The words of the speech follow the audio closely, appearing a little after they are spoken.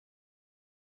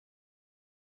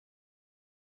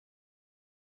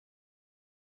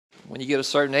when you get a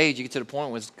certain age, you get to the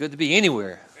point where it's good to be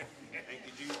anywhere.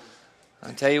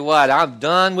 I tell you what, I'm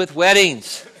done with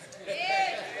weddings.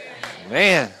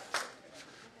 Man,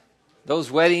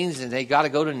 those weddings, and they got to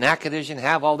go to Natchitoches and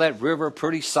have all that river,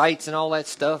 pretty sights and all that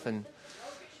stuff. And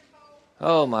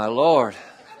oh, my Lord.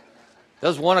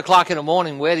 Those 1 o'clock in the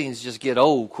morning weddings just get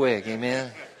old quick,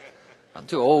 amen? I'm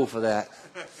too old for that.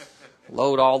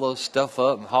 Load all those stuff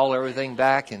up and haul everything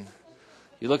back, and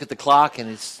you look at the clock and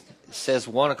it says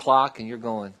 1 o'clock, and you're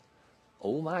going,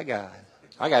 oh, my God.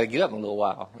 I got to get up in a little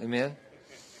while, amen?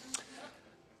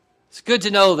 It's good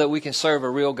to know that we can serve a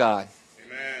real God.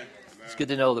 Amen. It's good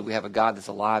to know that we have a God that's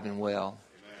alive and well.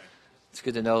 Amen. It's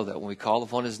good to know that when we call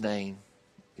upon His name,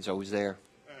 He's always there.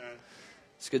 Amen.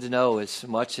 It's good to know as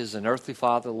much as an earthly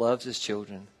father loves his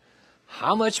children,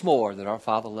 how much more that our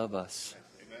Father loves us.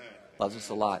 Amen. Loves us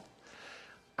a lot.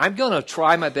 I'm going to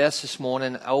try my best this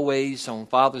morning, always on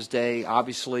Father's Day.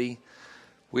 Obviously,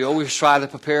 we always try to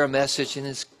prepare a message, and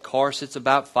of course it's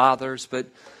about fathers, but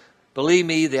believe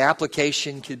me, the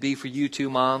application could be for you two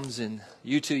moms and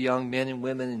you two young men and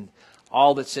women and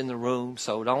all that's in the room.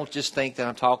 So don't just think that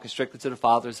I'm talking strictly to the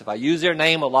fathers. If I use their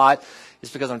name a lot,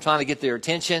 it's because I'm trying to get their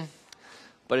attention.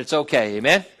 But it's okay.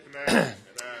 Amen? Amen.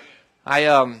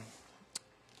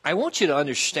 I want you to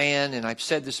understand, and I've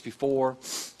said this before,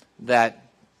 that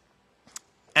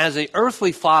as an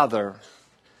earthly father,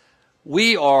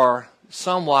 we are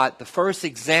somewhat the first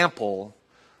example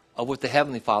of what the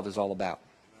Heavenly Father is all about.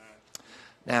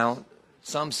 Now,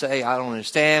 some say, I don't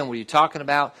understand, what are you talking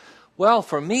about? Well,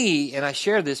 for me, and I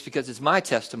share this because it's my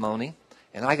testimony,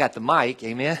 and I got the mic,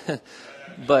 amen?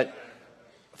 But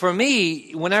for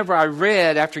me, whenever I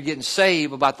read after getting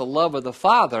saved about the love of the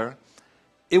Father,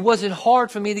 it wasn't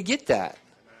hard for me to get that.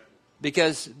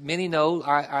 Because many know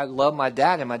I love my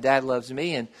dad, and my dad loves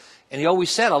me, and he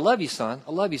always said, I love you, son,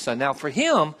 I love you, son. Now, for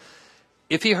him,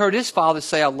 if he heard his father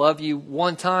say, I love you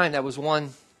one time, that was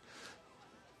one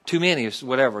too many, or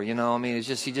whatever, you know. I mean, it's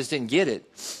just he just didn't get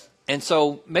it. And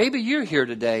so maybe you're here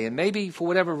today, and maybe for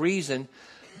whatever reason,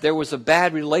 there was a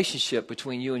bad relationship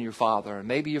between you and your father. And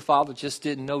maybe your father just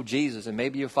didn't know Jesus, and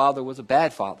maybe your father was a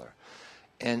bad father.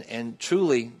 And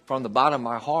truly, from the bottom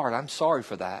of my heart, I'm sorry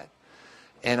for that.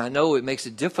 And I know it makes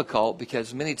it difficult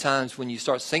because many times when you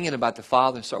start singing about the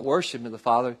Father and start worshiping the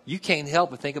Father, you can't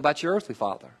help but think about your earthly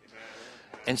father.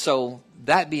 And so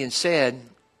that being said,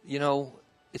 you know,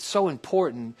 it's so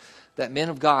important that men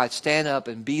of God stand up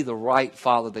and be the right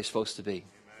father they're supposed to be.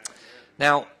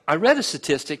 Now, I read a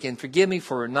statistic, and forgive me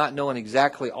for not knowing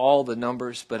exactly all the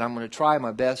numbers, but I'm going to try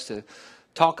my best to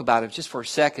talk about it just for a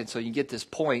second so you can get this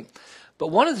point. But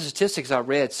one of the statistics I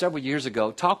read several years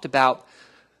ago talked about,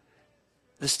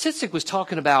 the statistic was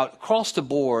talking about across the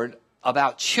board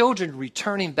about children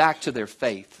returning back to their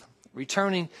faith,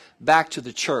 returning back to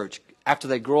the church after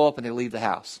they grow up and they leave the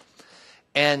house.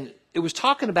 And it was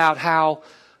talking about how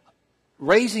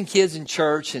raising kids in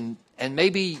church, and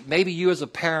maybe you as a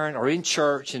parent are in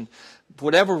church, and for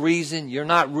whatever reason you're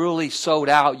not really sold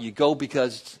out. You go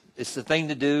because it's the thing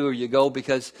to do, or you go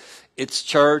because it's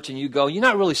church and you go. You're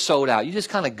not really sold out. You just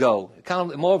kind of go.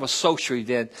 Kind of more of a social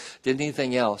event than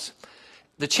anything else.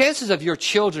 The chances of your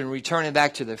children returning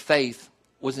back to their faith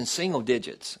was in single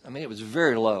digits. I mean, it was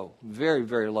very low, very,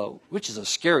 very low, which is a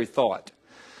scary thought.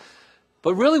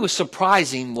 But really what's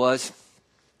surprising was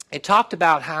it talked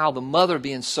about how the mother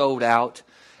being sold out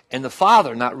and the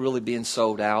father not really being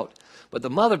sold out, but the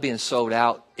mother being sold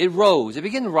out, it rose. It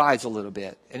began to rise a little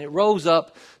bit. And it rose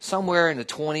up somewhere in the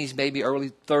 20s, maybe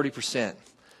early 30%.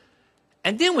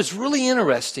 And then what's really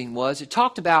interesting was it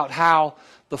talked about how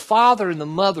the father and the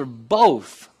mother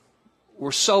both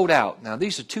were sold out. Now,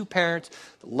 these are two parents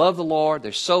that love the Lord.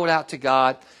 They're sold out to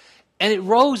God. And it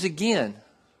rose again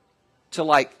to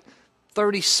like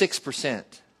 36%.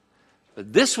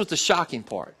 But this was the shocking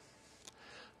part.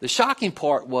 The shocking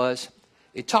part was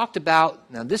it talked about,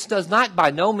 now this does not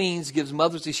by no means gives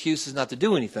mothers excuses not to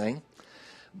do anything,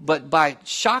 but by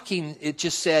shocking, it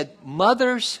just said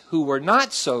mothers who were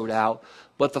not sold out,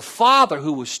 but the father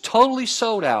who was totally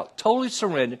sold out, totally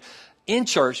surrendered in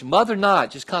church, mother not,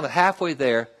 just kind of halfway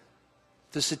there,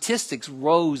 the statistics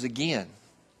rose again.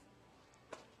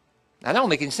 Now, that don't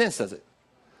make any sense, does it?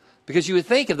 Because you would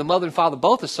think if the mother and father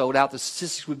both are sold out, the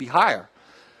statistics would be higher.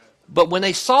 But when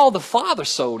they saw the father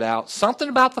sold out, something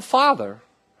about the father,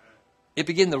 it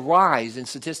began to rise in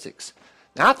statistics.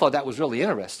 Now, I thought that was really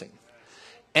interesting.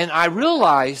 And I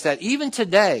realized that even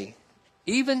today,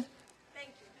 even...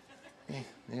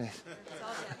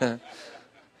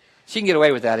 She can get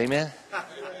away with that, amen?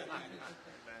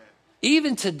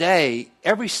 Even today,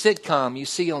 every sitcom you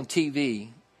see on TV,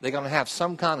 they're going to have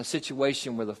some kind of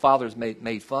situation where the father is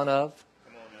made fun of,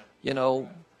 You know,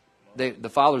 the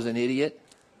father's an idiot.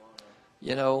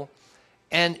 You know,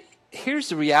 and here's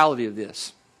the reality of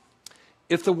this.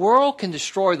 If the world can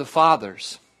destroy the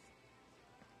fathers,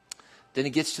 then it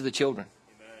gets to the children.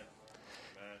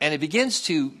 And it begins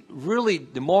to really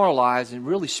demoralize and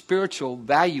really spiritual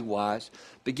value-wise,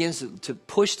 begins to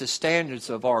push the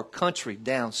standards of our country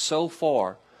down so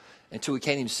far until we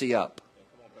can't even see up.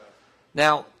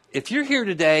 Now, if you're here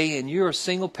today and you're a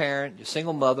single parent, you're a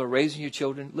single mother raising your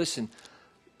children, listen,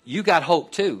 you got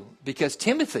hope too, because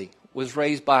Timothy was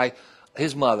raised by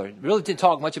his mother. Really didn't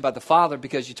talk much about the father,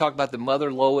 because you talk about the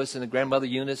mother Lois and the grandmother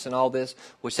Eunice and all this,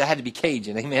 which that had to be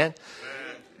Cajun, amen?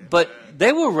 But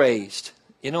they were raised.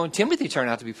 You know, and Timothy turned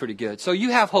out to be pretty good. So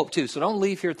you have hope too. So don't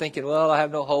leave here thinking, well, I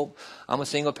have no hope. I'm a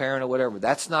single parent or whatever.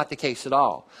 That's not the case at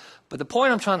all. But the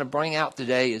point I'm trying to bring out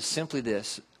today is simply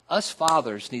this. Us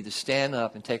fathers need to stand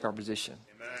up and take our position.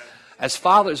 Amen. As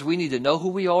fathers, we need to know who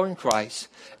we are in Christ.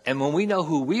 And when we know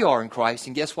who we are in Christ,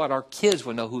 and guess what? Our kids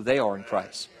will know who they are in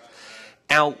Christ.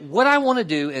 Now, what I want to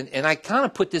do, and I kind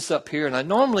of put this up here, and I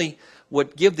normally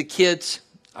would give the kids,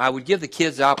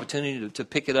 the opportunity to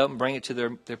pick it up and bring it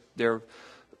to their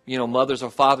you know, mothers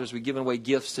or fathers. We're giving away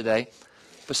gifts today.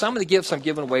 But some of the gifts I'm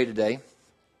giving away today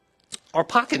are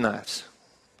pocket knives.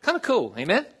 Kind of cool,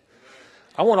 amen?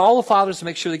 I want all the fathers to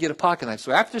make sure they get a pocket knife.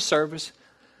 So after the service,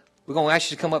 we're going to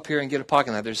ask you to come up here and get a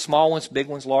pocket knife. There's small ones, big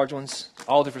ones, large ones,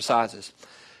 all different sizes.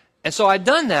 And so I've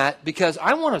done that because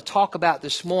I want to talk about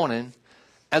this morning,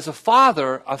 as a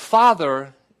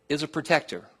father is a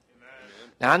protector.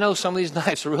 Now, I know some of these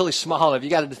knives are really small. If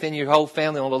you got to defend your whole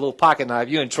family on a little pocket knife,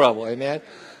 you're in trouble, amen?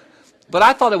 But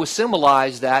I thought it would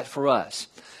symbolize that for us.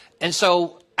 And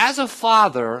so, as a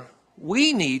father,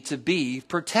 we need to be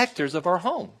protectors of our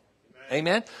home.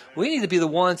 Amen? We need to be the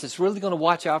ones that's really going to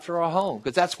watch after our home,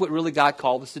 because that's what really God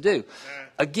called us to do.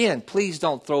 Again, please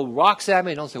don't throw rocks at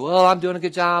me. Don't say, well, I'm doing a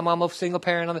good job. I'm a single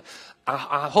parent.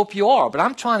 I hope you are, but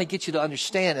I'm trying to get you to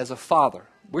understand as a father.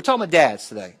 We're talking about dads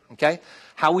today, okay?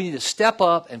 How we need to step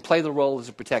up and play the role as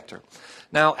a protector.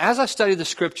 Now, as I studied the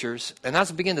scriptures, and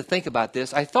as I began to think about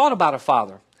this, I thought about a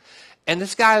father. And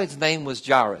this guy's name was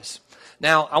Jairus.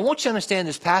 Now, I want you to understand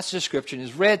this passage of scripture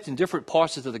is read in different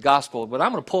parts of the gospel, but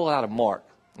I'm going to pull it out of Mark,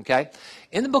 okay?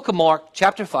 In the book of Mark,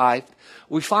 chapter 5,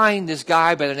 we find this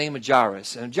guy by the name of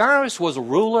Jairus. And Jairus was a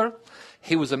ruler.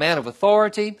 He was a man of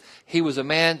authority. He was a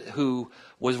man who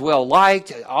was well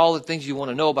liked. All the things you want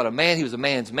to know about a man. He was a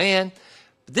man's man.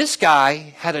 This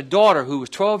guy had a daughter who was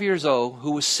 12 years old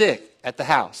who was sick at the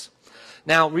house.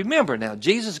 Now, remember,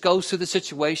 Jesus goes through the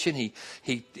situation.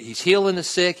 He's healing the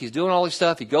sick. He's doing all this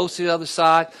stuff. He goes to the other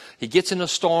side. He gets in a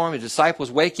storm. His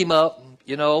disciples wake him up,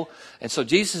 you know. And so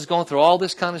Jesus is going through all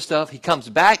this kind of stuff. He comes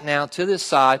back now to this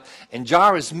side, and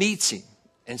Jairus meets him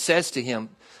and says to him,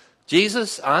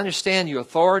 Jesus, I understand your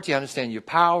authority. I understand your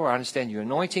power. I understand your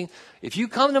anointing. If you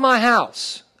come to my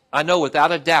house, I know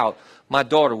without a doubt my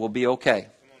daughter will be okay.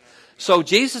 So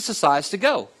Jesus decides to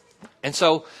go. And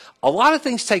so a lot of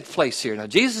things take place here. Now,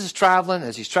 Jesus is traveling.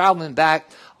 As he's traveling back,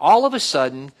 all of a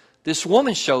sudden, this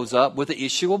woman shows up with an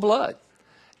issue of blood.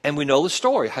 And we know the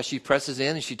story, how she presses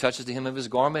in and she touches the hem of his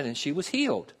garment and she was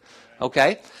healed.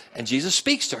 Okay? And Jesus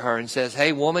speaks to her and says,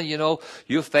 hey, woman, you know,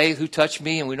 your faith, who touched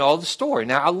me? And we know all the story.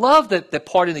 Now, I love that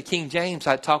part in the King James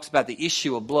that talks about the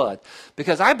issue of blood,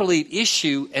 because I believe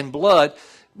issue and blood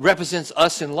represents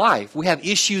us in life. We have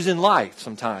issues in life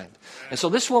sometimes. And so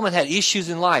this woman had issues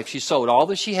in life. She sold all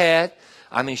that she had.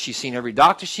 I mean, she's seen every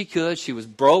doctor she could. She was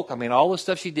broke. I mean, all the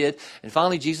stuff she did. And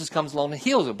finally, Jesus comes along and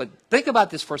heals her. But think about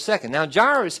this for a second. Now,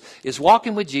 Jairus is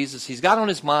walking with Jesus. He's got on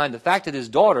his mind the fact that his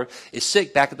daughter is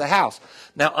sick back at the house.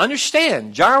 Now,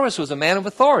 understand, Jairus was a man of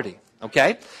authority,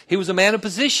 okay? He was a man of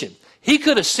position. He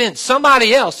could have sent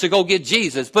somebody else to go get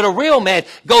Jesus, but a real man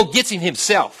gets him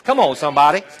himself. Come on,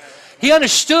 somebody. He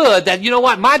understood that, you know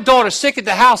what, my daughter's sick at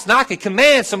the house and I could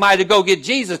command somebody to go get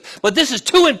Jesus, but this is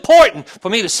too important for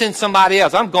me to send somebody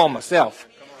else. I'm going myself.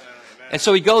 And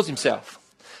so he goes himself.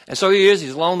 And so he is,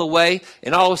 he's along the way,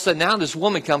 and all of a sudden now this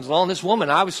woman comes along. This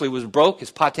woman obviously was broke as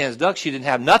Patan's duck. She didn't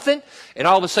have nothing, and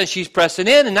all of a sudden she's pressing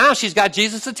in, and now she's got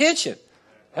Jesus' attention.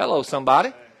 Hello,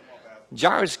 somebody.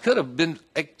 Jairus could have been,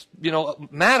 you know,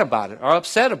 mad about it or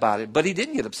upset about it, but he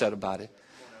didn't get upset about it.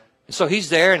 So he's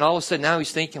there, and all of a sudden now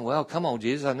he's thinking, well, come on,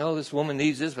 Jesus, I know this woman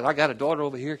needs this, but I got a daughter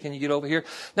over here. Can you get over here?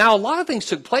 Now, a lot of things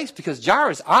took place because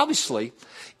Jairus, obviously,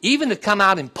 even to come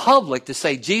out in public to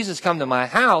say, Jesus, come to my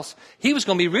house, he was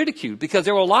going to be ridiculed because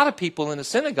there were a lot of people in the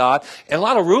synagogue and a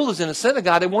lot of rulers in the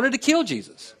synagogue that wanted to kill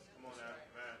Jesus.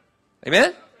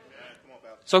 Amen?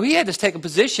 So he had to take a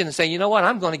position and say, you know what,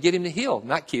 I'm going to get him to heal,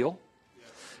 not kill.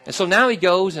 And so now he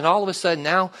goes, and all of a sudden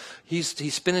now he's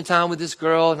spending time with this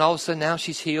girl, and all of a sudden now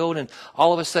she's healed, and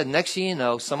all of a sudden, next thing you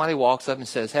know, somebody walks up and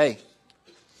says, hey,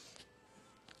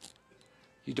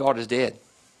 your daughter's dead.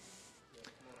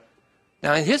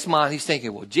 Now in his mind, he's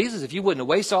thinking, well, Jesus, if you wouldn't have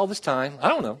wasted all this time, I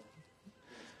don't know.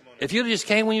 If you'd have just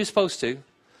came when you were supposed to.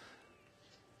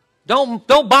 Don't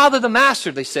bother the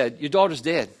master, they said. Your daughter's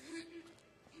dead.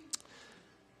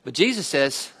 But Jesus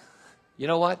says, you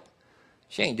know what?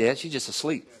 She ain't dead. She's just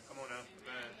asleep.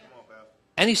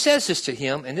 And he says this to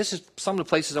him, and this is some of the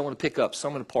places I want to pick up,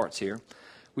 some of the parts here.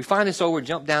 We find this over,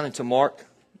 jump down into Mark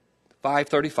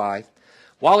 5:35.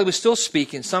 While he was still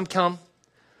speaking, some come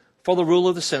for the ruler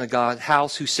of the synagogue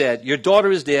house who said, your daughter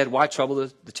is dead. Why trouble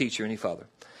the teacher any further?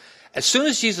 As soon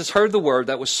as Jesus heard the word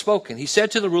that was spoken, he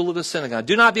said to the ruler of the synagogue,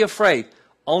 do not be afraid,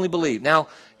 only believe. Now,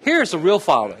 here's the real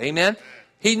father. Amen.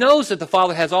 He knows that the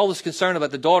father has all this concern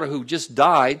about the daughter who just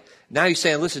died. Now he's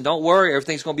saying, listen, don't worry,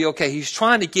 everything's going to be okay. He's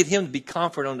trying to get him to be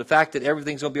confident on the fact that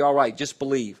everything's going to be all right. Just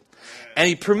believe. And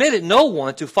he permitted no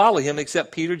one to follow him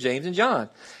except Peter, James, and John,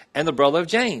 and the brother of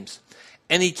James.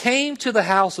 And he came to the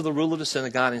house of the ruler of the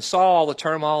synagogue and saw all the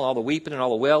turmoil, all the weeping, and all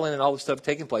the wailing, and all the stuff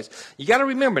taking place. You got to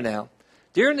remember now,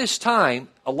 during this time,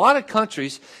 a lot of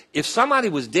countries, if somebody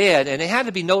was dead and they had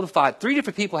to be notified, 3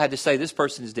 different people had to say, this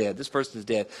person is dead, this person is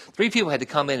dead. 3 people had to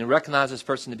come in and recognize this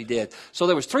person to be dead. So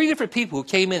there was 3 different people who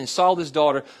came in and saw this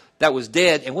daughter that was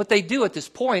dead. And what they do at this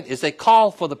point is they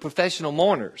call for the professional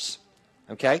mourners.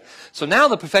 Okay? So now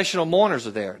the professional mourners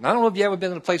are there. And I don't know if you've ever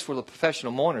been in a place where the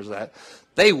professional mourners are at.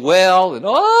 They wail and,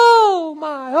 oh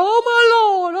my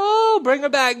Lord, oh, bring her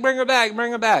back, bring her back,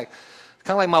 bring her back.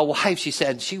 Kind of like my wife, she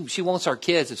said, she wants our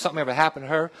kids, if something ever happened to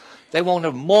her, they want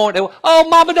to mourn. Oh,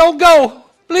 Mama, don't go.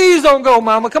 Please don't go,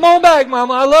 Mama. Come on back,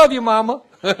 Mama. I love you, Mama.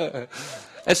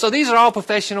 And so these are all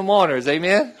professional mourners.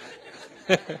 Amen?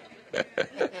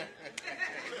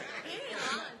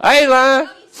 I ain't lying.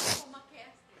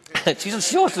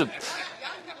 She wants to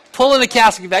pull in the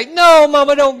casket back. No,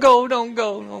 Mama, don't go, don't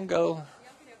go, don't go.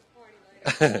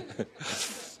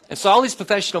 And so all these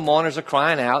professional mourners are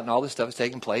crying out, and all this stuff is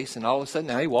taking place. And all of a sudden,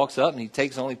 now he walks up, and he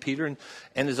takes only Peter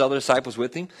and his other disciples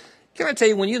with him. Can I tell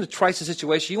you, when you're in a crisis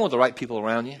situation, you want the right people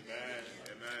around you.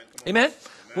 Amen?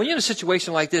 When you're in a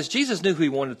situation like this, Jesus knew who he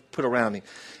wanted to put around him.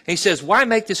 And he says, why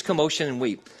make this commotion and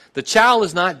weep? The child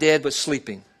is not dead, but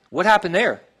sleeping. What happened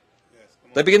there?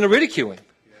 They begin to ridicule him.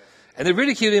 And they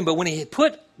ridiculed him, but when he had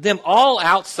put them all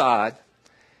outside,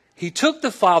 he took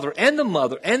the father and the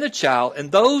mother and the child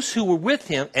and those who were with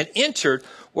him and entered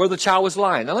where the child was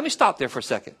lying. Now, let me stop there for a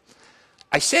second.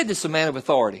 I said this is a man of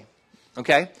authority,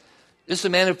 okay? This is a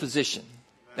man of position.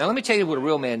 Now, let me tell you what a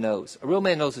real man knows. A real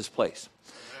man knows his place.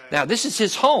 Now, this is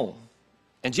his home.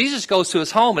 And Jesus goes to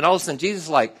his home, and all of a sudden, Jesus is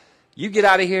like, you get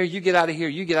out of here, you get out of here,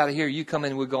 you get out of here, you come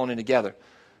in, we're going in together.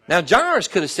 Now, Jairus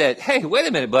could have said, hey, wait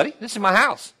a minute, buddy. This is my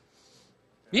house.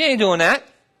 You ain't doing that.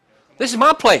 This is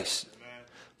my place.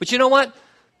 But you know what?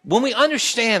 When we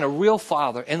understand a real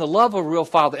father and the love of a real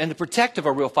father and the protective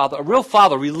of a real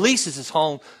father releases his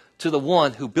home to the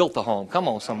one who built the home. Come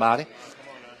on, somebody.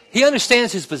 He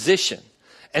understands his position.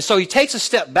 And so he takes a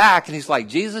step back and he's like,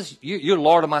 Jesus, you're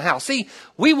Lord of my house. See,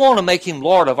 we want to make him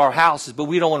Lord of our houses, but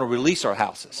we don't want to release our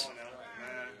houses.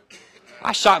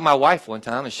 I shocked my wife one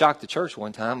time and shocked the church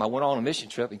one time. I went on a mission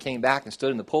trip and came back and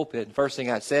stood in the pulpit. And the first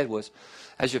thing I said was,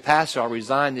 as your pastor, I'll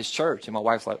resign this church. And my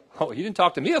wife's like, oh, you didn't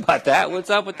talk to me about that. What's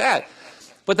up with that?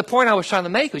 But the point I was trying to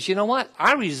make was, you know what?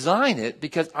 I resign it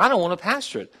because I don't want to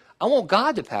pastor it. I want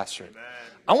God to pastor it.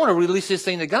 I want to release this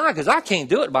thing to God because I can't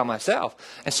do it by myself.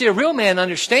 And see, a real man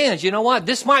understands, you know what?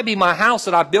 This might be my house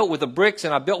that I built with the bricks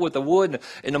and I built with the wood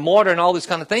and the mortar and all these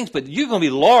kind of things, but you're going to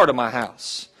be Lord of my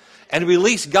house. And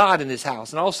release God in this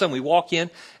house. And all of a sudden we walk in,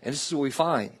 and this is what we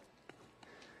find.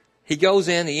 He goes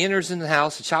in, he enters in the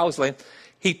house, the child was laying.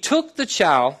 He took the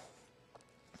child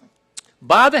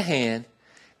by the hand,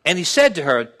 and he said to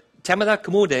her, Tamada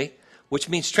Kamude, which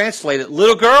means translated,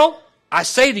 little girl, I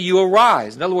say to you,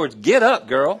 arise. In other words, get up,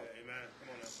 girl.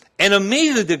 And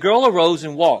immediately the girl arose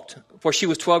and walked, for she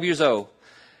was 12 years old.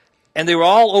 And they were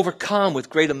all overcome with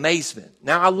great amazement.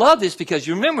 Now, I love this because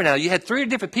you remember now, you had 3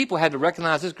 different people who had to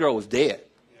recognize this girl was dead.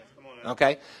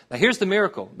 Okay? Now, here's the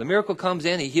miracle. The miracle comes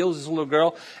in, he heals this little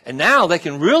girl, and now they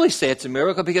can really say it's a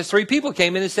miracle because 3 people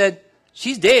came in and said,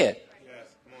 she's dead.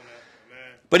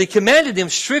 But he commanded them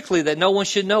strictly that no one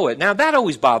should know it. Now, that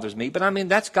always bothers me, but I mean,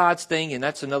 that's God's thing, and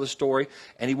that's another story,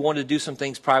 and he wanted to do some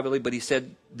things privately, but he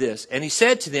said this. And he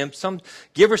said to them,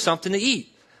 give her something to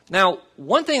eat. Now,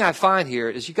 one thing I find here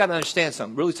is you've got to understand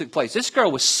something really took place. This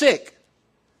girl was sick,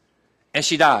 and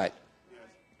she died.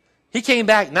 He came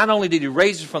back, not only did he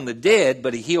raise her from the dead,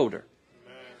 but he healed her.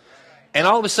 And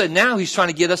all of a sudden now he's trying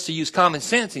to get us to use common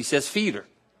sense. He says, feed her.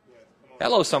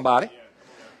 Hello, somebody.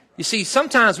 You see,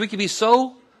 sometimes we can be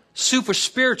so super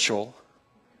spiritual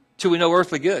till we know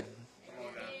earthly good.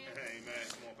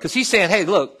 Because he's saying, hey,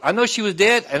 look, I know she was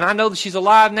dead, and I know that she's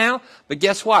alive now, but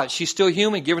guess what? She's still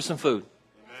human. Give her some food.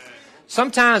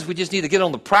 Sometimes we just need to get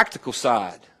on the practical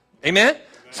side. Amen?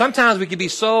 Sometimes we can be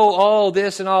so all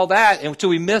this and all that until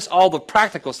we miss all the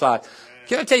practical side.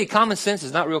 Can I tell you, common sense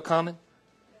is not real common?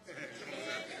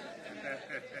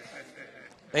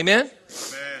 Amen?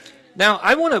 Now,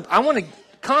 I want to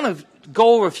kind of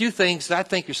go over a few things that I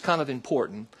think is kind of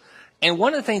important. And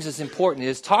one of the things that's important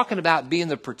is talking about being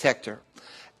the protector.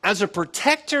 As a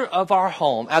protector of our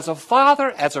home, as a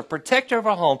father, as a protector of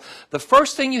our home, the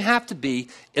first thing you have to be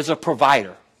is a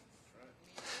provider.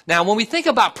 Now, when we think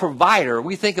about provider,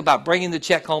 we think about bringing the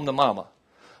check home to mama.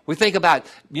 We think about,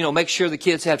 make sure the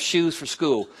kids have shoes for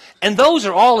school. And those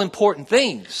are all important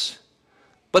things.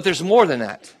 But there's more than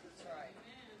that.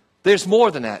 There's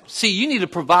more than that. See, you need to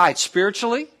provide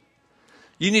spiritually.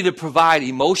 You need to provide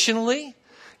emotionally.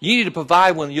 You need to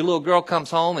provide when your little girl comes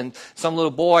home and some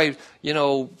little boy,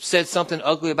 said something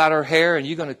ugly about her hair and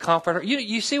you're going to comfort her.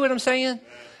 You see what I'm saying?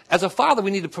 As a father,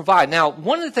 we need to provide. Now,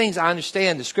 one of the things I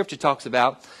understand the scripture talks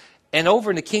about, and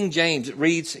over in the King James, it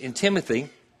reads in Timothy,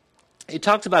 it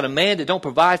talks about a man that don't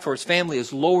provide for his family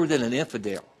is lower than an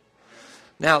infidel.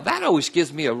 Now, that always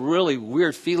gives me a really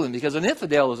weird feeling because an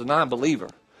infidel is a non-believer.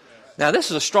 Now,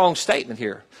 this is a strong statement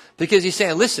here because he's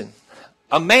saying, listen,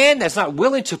 a man that's not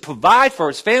willing to provide for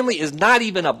his family is not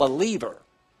even a believer.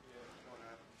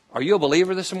 Are you a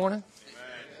believer this morning?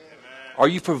 Are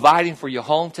you providing for your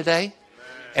home today?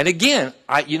 And again,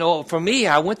 for me,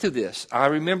 I went through this. I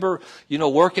remember,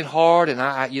 working hard and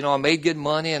I made good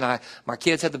money and my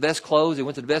kids had the best clothes. They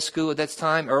went to the best school at that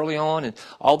time early on and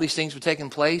all these things were taking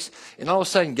place. And all of a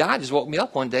sudden, God just woke me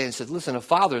up one day and said, listen, a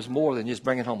father is more than just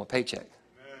bringing home a paycheck.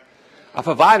 A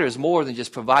provider is more than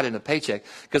just providing a paycheck.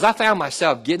 Because I found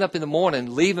myself getting up in the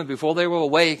morning, leaving before they were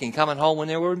awake, and coming home when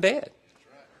they were in bed.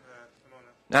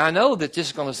 Now, I know that this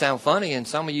is going to sound funny, and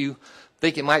some of you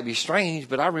think it might be strange,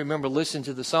 but I remember listening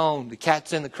to the song, The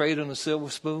Cat's in the Cradle and the Silver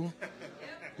Spoon,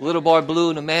 Little Boy Blue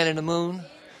and the Man in the Moon,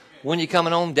 When You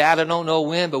Coming Home, Dad, I Don't Know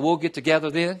When, but We'll Get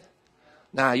Together Then.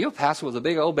 Now, your pastor was a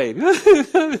big old baby. I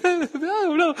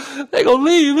don't know. They're going to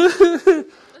leave.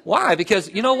 Why? Because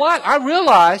you know what? I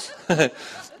realize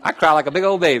I cry like a big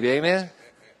old baby. Amen.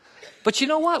 But you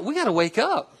know what? We got to wake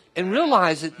up and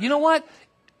realize that, you know what?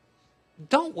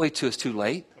 Don't wait till it's too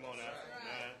late.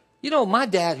 My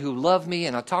dad who loved me,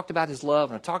 and I talked about his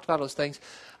love, and I talked about those things.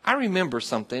 I remember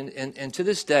something, and to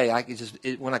this day, I can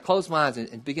when I close my eyes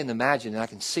and begin to imagine, and I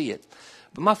can see it.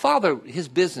 But my father, his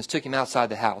business took him outside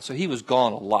the house, so he was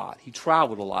gone a lot. He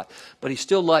traveled a lot, but he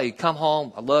still loved. He'd come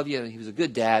home, I love you, and he was a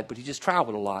good dad, but he just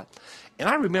traveled a lot. And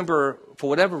I remember, for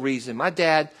whatever reason, my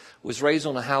dad was raised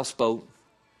on a houseboat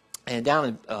and down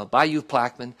in Bayou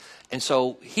Plaquemine, and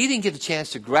so he didn't get the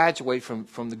chance to graduate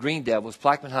from the Green Devils,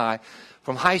 Plaquemine High,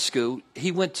 from high school.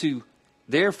 He went to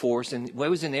the Air Force, and when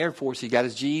he was in the Air Force, he got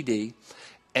his GED,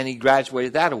 and he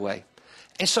graduated that away.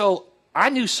 And so I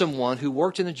knew someone who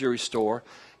worked in a jewelry store,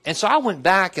 and so I went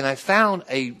back and I found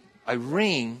a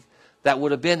ring that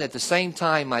would have been at the same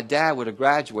time my dad would have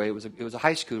graduated. It was a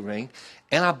high school ring,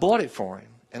 and I bought it for him.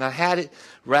 And I had it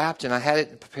wrapped and I had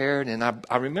it prepared, and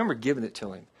I remember giving it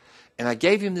to him. And I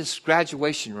gave him this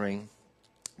graduation ring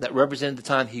that represented the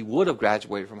time he would have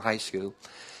graduated from high school.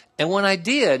 And when I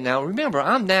did, now remember,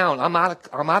 I'm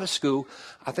out of school.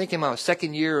 I think in my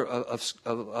second year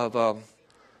of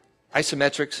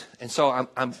isometrics, and so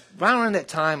I'm around that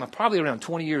time. I'm probably around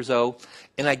 20 years old,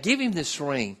 and I give him this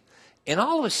ring, and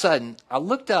all of a sudden I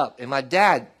looked up, and my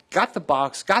dad got the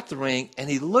box, got the ring, and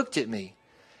he looked at me,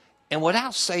 and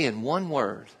without saying one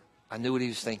word, I knew what he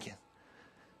was thinking.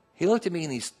 He looked at me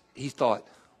and he thought,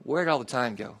 where'd all the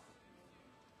time go?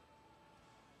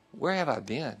 Where have I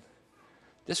been?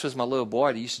 This was my little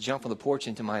boy that used to jump on the porch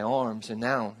into my arms, and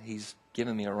now he's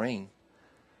giving me a ring.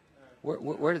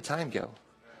 Where did time go?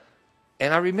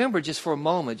 And I remember just for a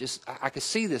moment, I could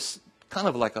see this kind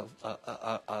of like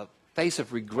a face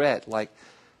of regret,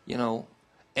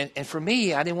 and for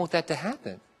me, I didn't want that to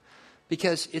happen,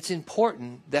 because it's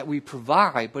important that we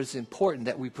provide, but it's important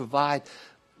that we provide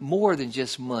more than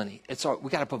just money. We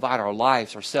got to provide our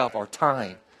lives, ourselves, our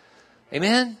time.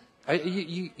 Amen? Are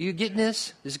you getting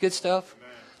this? This is good stuff?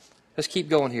 Let's keep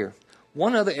going here.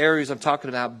 One of the areas I'm talking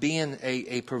about being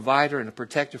a provider and a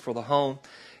protector for the home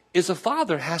is a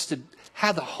father has to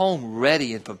have the home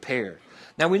ready and prepared.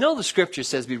 Now, we know the scripture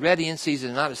says be ready in season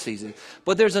and out of season.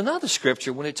 But there's another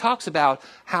scripture when it talks about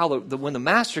how when the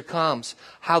master comes,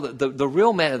 how the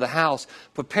real man of the house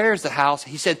prepares the house.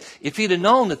 He said if he'd have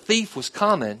known the thief was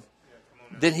coming,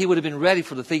 then he would have been ready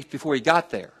for the thief before he got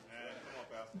there.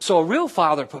 So a real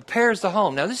father prepares the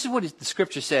home. Now, this is what the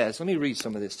scripture says. Let me read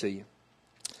some of this to you.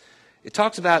 It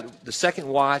talks about the second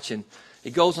watch, and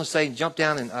it goes on saying, jump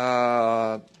down in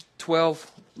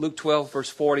Luke 12, verse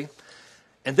 40.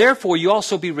 And therefore you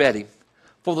also be ready,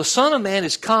 for the Son of Man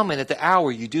is coming at the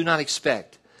hour you do not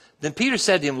expect. Then Peter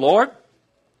said to him, Lord,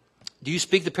 do you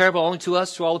speak the parable only to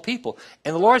us, to all the people?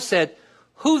 And the Lord said,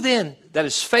 who then that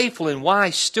is faithful and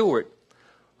wise steward,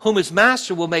 whom his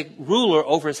master will make ruler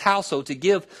over his household to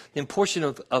give him portion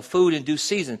of food in due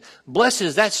season? Blessed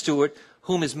is that steward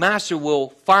whom his master will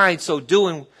find so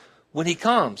doing when he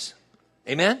comes.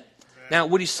 Amen? Now,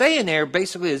 what he's saying there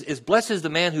basically is blessed is the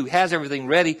man who has everything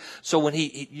ready. So when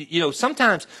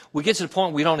sometimes we get to the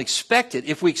point we don't expect it.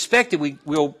 If we expect it,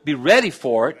 we'll be ready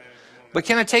for it. But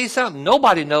can I tell you something?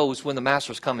 Nobody knows when the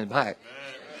master's coming back.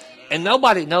 And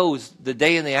nobody knows the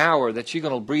day and the hour that you're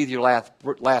going to breathe your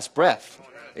last breath.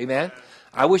 Amen?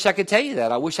 I wish I could tell you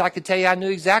that. I wish I could tell you I knew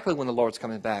exactly when the Lord's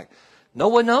coming back. No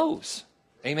one knows.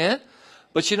 Amen?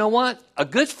 But you know what? A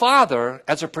good father,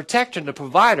 as a protector and a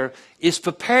provider, is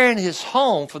preparing his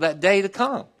home for that day to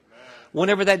come,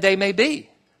 whenever that day may be.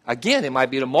 Again, it might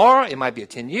be tomorrow, it might be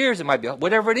 10 years, it might be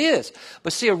whatever it is.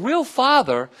 But see, a real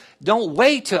father don't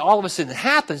wait till all of a sudden it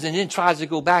happens and then tries to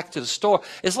go back to the store.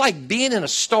 It's like being in a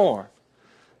storm.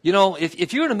 You know,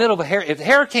 if you're in the middle of if the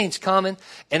hurricane's coming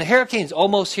and the hurricane's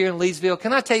almost here in Leesville,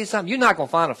 can I tell you something? You're not going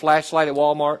to find a flashlight at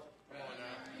Walmart.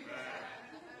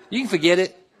 You can forget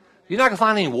it. You're not going to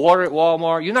find any water at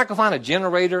Walmart. You're not going to find a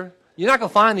generator. You're not going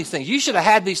to find these things. You should have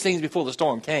had these things before the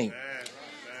storm came.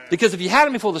 Because if you had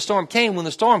them before the storm came, when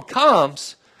the storm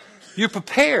comes, you're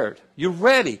prepared. You're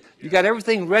ready. You got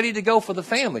everything ready to go for the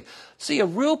family. See, a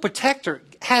real protector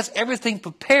has everything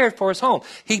prepared for his home.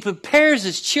 He prepares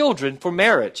his children for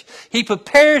marriage. He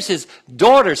prepares his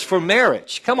daughters for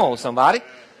marriage. Come on, somebody.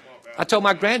 I told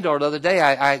my granddaughter the other day,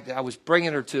 I was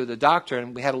bringing her to the doctor,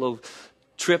 and we had a little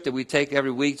trip that we take every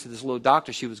week to this little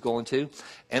doctor she was going to.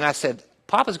 And I said,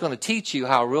 Papa's going to teach you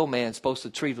how a real man's supposed to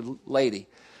treat a lady.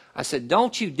 I said,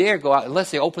 don't you dare go out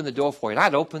unless they open the door for you. And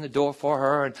I'd open the door for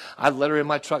her, and I'd let her in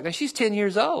my truck. Now, she's 10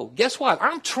 years old. Guess what?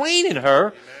 I'm training her.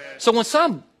 Amen. So when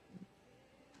some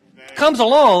comes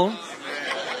along,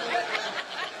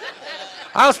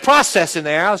 I was processing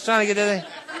there. I was trying to get to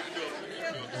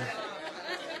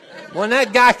when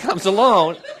that guy comes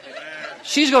along,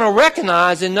 she's going to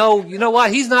recognize and know, you know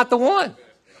what? He's not the one.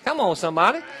 Come on,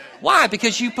 somebody. Why?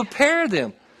 Because you prepare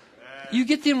them. You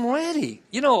get them ready.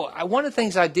 You know, one of the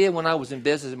things I did when I was in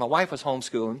business, and my wife was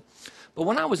homeschooling, but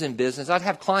when I was in business, I'd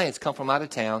have clients come from out of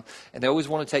town, and they always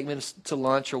want to take me to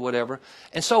lunch or whatever.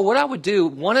 And so what I would do,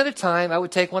 one at a time, I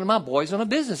would take one of my boys on a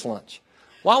business lunch.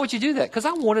 Why would you do that? Because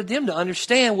I wanted them to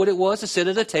understand what it was to sit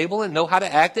at a table and know how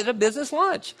to act at a business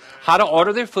lunch, how to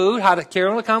order their food, how to carry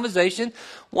on a conversation.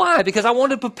 Why? Because I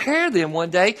wanted to prepare them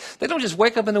one day. They don't just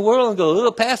wake up in the world and go,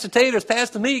 oh, pass the taters, pass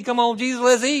the meat, come on, Jesus,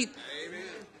 let's eat.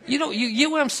 You know, you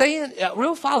get what I'm saying? A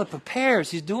real father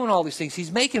prepares. He's doing all these things.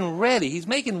 He's making ready. He's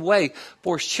making way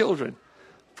for his children,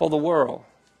 for the world.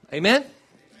 Amen?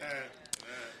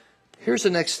 Here's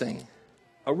the next thing.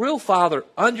 A real father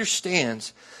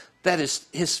understands that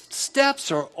his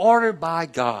steps are ordered by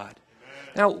God.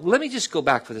 Now, let me just go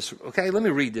back for this, okay? Let me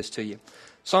read this to you.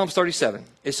 Psalms 37.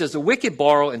 It says, the wicked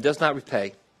borrow and does not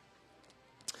repay,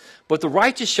 but the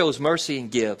righteous shows mercy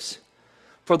and gives.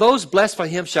 For those blessed by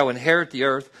him shall inherit the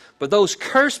earth, but those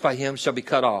cursed by him shall be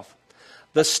cut off.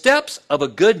 The steps of a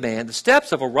good man, the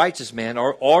steps of a righteous man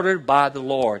are ordered by the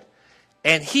Lord,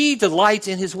 and he delights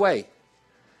in his way.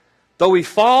 Though he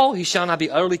fall, he shall not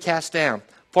be utterly cast down,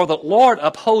 for the Lord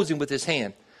upholds him with his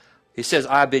hand. He says,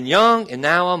 I have been young, and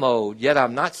now I'm old, yet I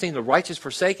have not seen the righteous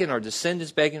forsaken or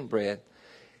descendants begging bread.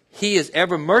 He is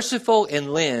ever merciful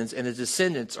and lends, and his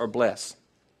descendants are blessed.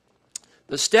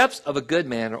 The steps of a good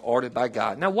man are ordered by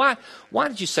God. Now, why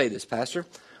did you say this, Pastor?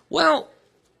 Well,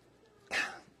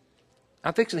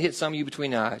 I'm fixing to hit some of you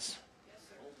between the eyes.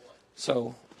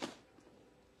 So,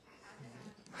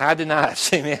 hide the knives,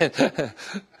 amen.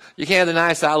 You can't have the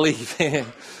knives, I'll leave.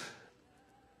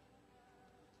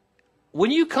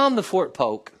 When you come to Fort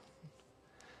Polk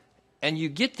and you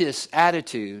get this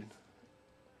attitude,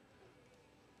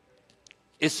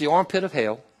 it's the armpit of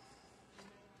hell.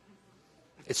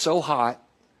 It's so hot.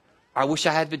 I wish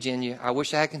I had Virginia. I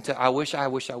wish I had Kentucky. I wish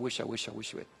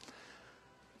it.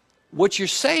 What you're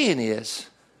saying is,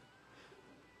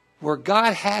 where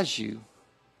God has you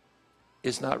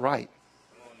is not right.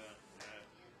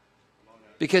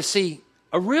 Because, see,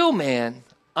 a real man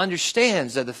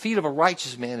understands that the feet of a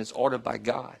righteous man is ordered by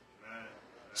God.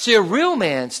 See, a real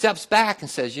man steps back and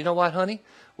says, you know what, honey?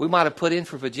 We might have put in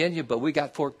for Virginia, but we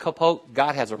got Fort Hope.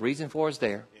 God has a reason for us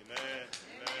there.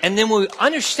 And then when we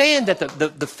understand that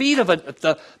the feet of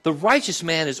the righteous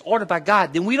man is ordered by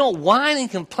God, then we don't whine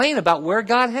and complain about where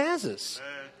God has us.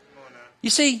 You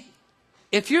see,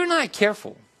 if you're not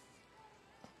careful,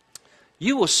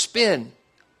 you will spend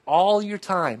all your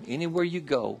time anywhere you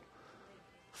go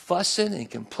fussing and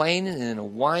complaining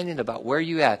and whining about where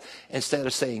you at, instead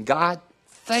of saying, God,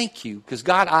 thank you. Because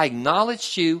God, I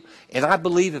acknowledged you, and I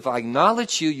believe if I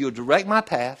acknowledge you, you'll direct my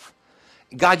path.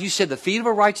 God, you said the feet of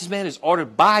a righteous man is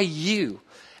ordered by you.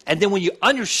 And then when you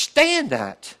understand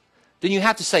that, then you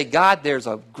have to say, God, there's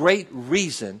a great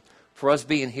reason for us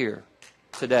being here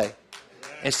today,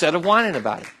 instead of whining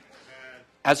about it.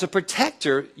 As a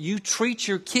protector, you treat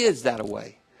your kids that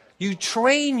way. You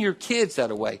train your kids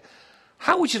that way.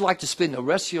 How would you like to spend the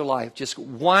rest of your life just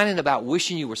whining about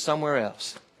wishing you were somewhere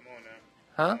else?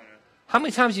 Huh? How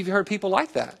many times have you heard people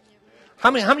like that? How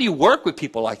many of you work with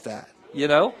people like that? You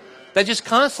know? They just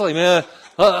constantly, man,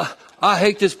 I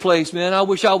hate this place, man. I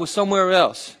wish I was somewhere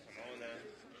else.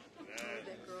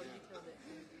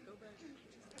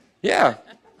 Yeah.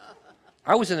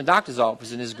 I was in the doctor's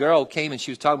office, and this girl came, and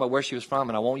she was talking about where she was from,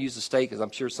 and I won't use the state because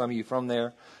I'm sure some of you are from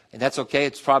there, and that's okay.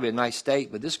 It's probably a nice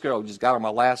state, but this girl just got on my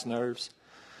last nerves,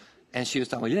 and she was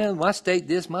talking about, yeah, my state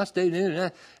this, my state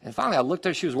that, and finally I looked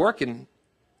at her. She was working,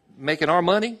 making our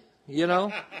money, you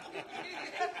know.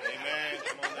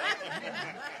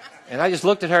 And I just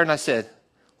looked at her and I said,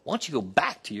 why don't you go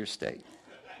back to your state?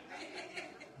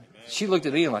 She looked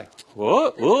at me and like,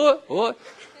 what?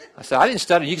 I said, I didn't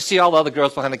study. You can see all the other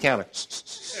girls behind the counter.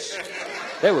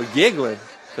 They were giggling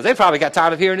because they probably got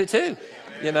tired of hearing it too,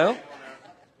 you know.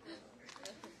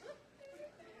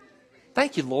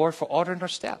 Thank you, Lord, for ordering our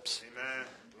steps.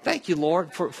 Thank you,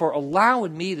 Lord, for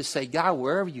allowing me to say, God,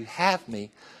 wherever you have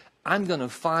me, I'm going to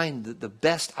find the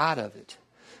best out of it.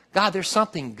 God, there's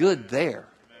something good there.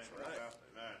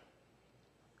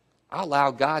 I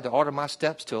allowed God to order my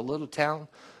steps to a little town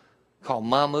called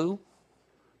Mamu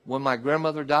when my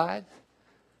grandmother died.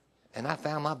 And I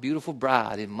found my beautiful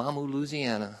bride in Mamu,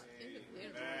 Louisiana.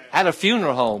 At a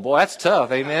funeral home. Boy, that's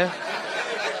tough, amen.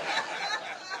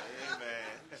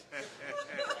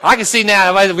 I can see now,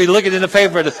 I might be looking in the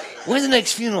paper, when's the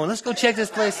next funeral? Let's go check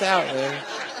this place out, man.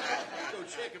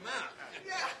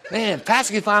 Man,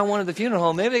 Pastor can find one at the funeral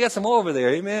home. Maybe they got some more over there,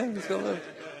 amen. Let's go look.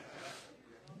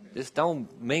 Just don't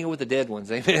mingle with the dead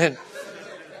ones. Amen.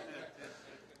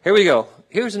 Here we go.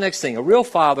 Here's the next thing. A real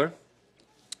father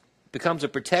becomes a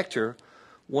protector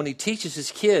when he teaches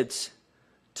his kids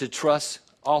to trust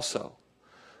also.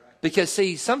 Because,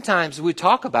 see, sometimes we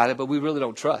talk about it, but we really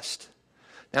don't trust.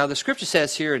 Now, the scripture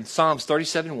says here in Psalms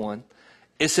 37:1,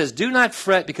 it says, do not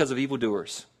fret because of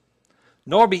evildoers,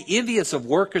 nor be envious of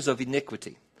workers of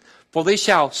iniquity, for they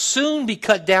shall soon be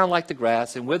cut down like the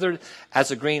grass and withered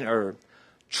as a green herb.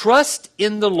 Trust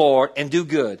in the Lord and do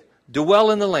good.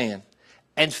 Dwell in the land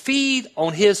and feed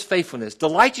on his faithfulness.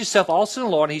 Delight yourself also in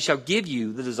the Lord, and he shall give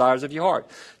you the desires of your heart.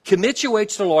 Commit your way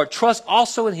to the Lord. Trust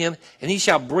also in him, and he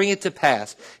shall bring it to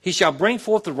pass. He shall bring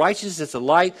forth the righteousness as the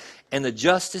light and the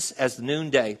justice as the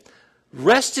noonday.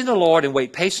 Rest in the Lord and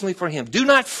wait patiently for him. Do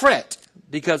not fret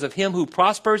because of him who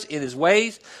prospers in his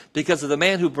ways, because of the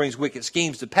man who brings wicked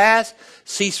schemes to pass.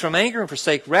 Cease from anger and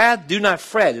forsake wrath. Do not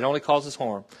fret. It only causes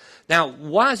harm. Now,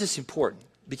 why is this important?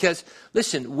 Because,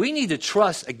 listen, we need to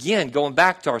trust, again, going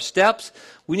back to our steps,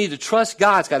 we need to trust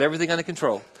God's got everything under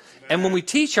control. And when we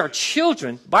teach our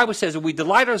children, the Bible says if we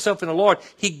delight ourselves in the Lord,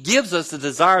 he gives us the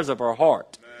desires of our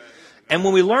heart. And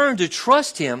when we learn to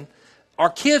trust him, our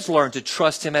kids learn to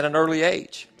trust him at an early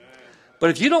age. But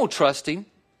if you don't trust him,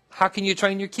 how can you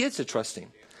train your kids to trust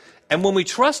him? And when we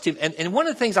trust him, and one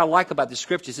of the things I like about the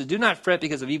scriptures is do not fret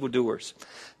because of evildoers.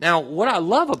 Now, what I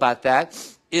love about that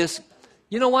is,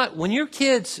 you know what? When your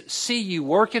kids see you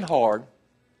working hard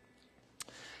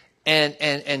and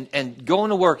going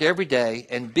to work every day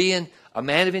and being a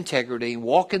man of integrity,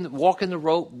 walking the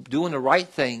road, doing the right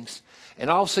things, and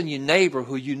all of a sudden your neighbor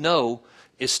who you know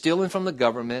is stealing from the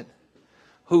government,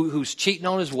 who's cheating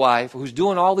on his wife, who's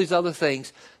doing all these other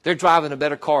things, they're driving a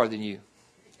better car than you.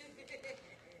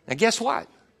 Now guess what?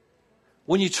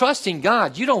 When you trust in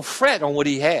God, you don't fret on what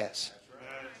he has.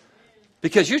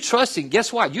 Because you're trusting,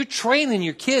 guess what? You're training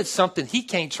your kids something he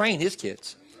can't train his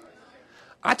kids.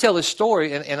 I tell this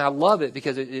story, and I love it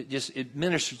because it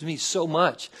ministers to me so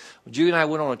much. When Julie and I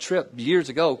went on a trip years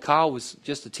ago, Kyle was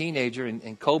just a teenager,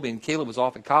 and Kobe and Caleb was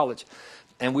off in college.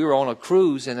 And we were on a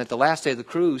cruise, and at the last day of the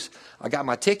cruise, I got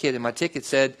my ticket, and my ticket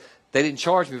said, they didn't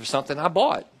charge me for something I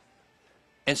bought.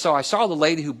 And so I saw the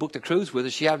lady who booked the cruise with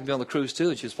us. She happened to be on the cruise too,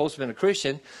 and she was supposed to have been a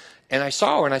Christian. And I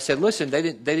saw her, and I said, listen, they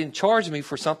didn't charge me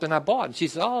for something I bought. And she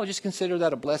said, oh, just consider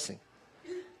that a blessing.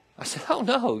 I said, oh,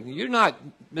 no, you're not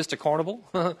Mr. Carnival.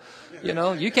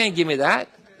 You can't give me that.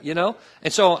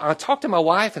 And so I talked to my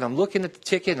wife, and I'm looking at the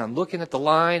ticket, and I'm looking at the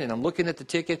line, and I'm looking at the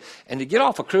ticket. And to get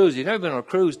off a cruise, you've never been on a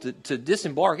cruise, to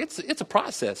disembark, it's a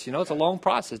process. It's a long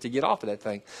process to get off of that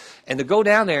thing. And to go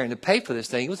down there and to pay for this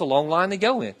thing, it was a long line to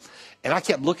go in. And I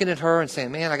kept looking at her and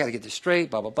saying, man, I got to get this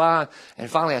straight, blah, blah, blah. And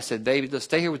finally I said, baby, let's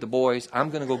stay here with the boys. I'm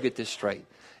going to go get this straight.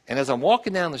 And as I'm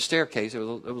walking down the staircase, it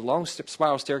was a long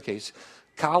spiral staircase.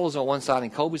 Kyle was on one side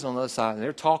and Kobe's on the other side, and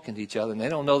they're talking to each other, and they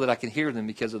don't know that I can hear them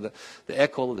because of the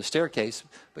echo of the staircase.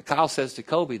 But Kyle says to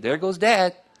Kobe, there goes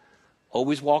Dad,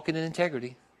 always walking in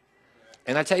integrity.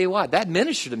 And I tell you what, that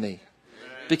ministered to me.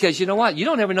 Because you know what? You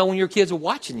don't ever know when your kids are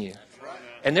watching you.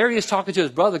 And there he is talking to his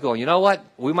brother going, you know what?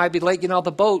 We might be late getting off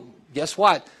the boat. Guess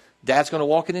what? Dad's going to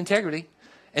walk in integrity.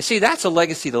 And see, that's a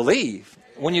legacy to leave.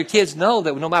 When your kids know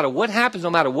that no matter what happens, no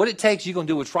matter what it takes, you're going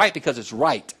to do what's right because it's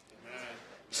right.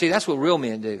 See, that's what real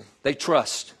men do. They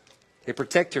trust. They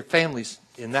protect their families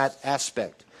in that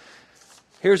aspect.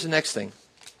 Here's the next thing.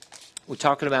 We're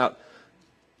talking about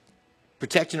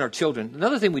protecting our children.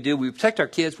 Another thing we do, we protect our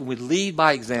kids when we lead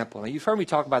by example. Now, you've heard me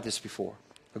talk about this before,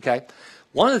 okay?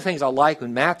 One of the things I like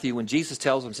when Matthew, when Jesus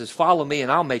tells them, says, follow me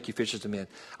and I'll make you fishers of men.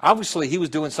 Obviously, he was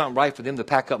doing something right for them to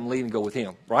pack up and leave and go with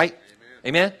him, right?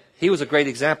 Amen? Amen? He was a great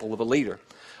example of a leader.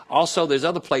 Also, there's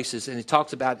other places, and he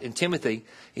talks about in Timothy,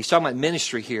 he's talking about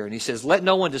ministry here, and he says, let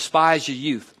no one despise your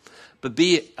youth, but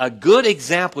be a good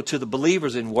example to the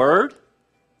believers in word,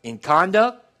 in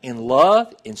conduct, in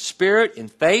love, in spirit, in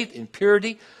faith, in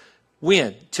purity.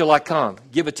 When? Till I come.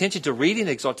 Give attention to reading,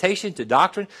 exhortation, to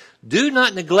doctrine. Do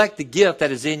not neglect the gift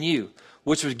that is in you,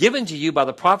 which was given to you by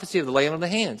the prophecy of the laying on the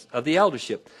hands of the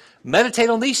eldership. Meditate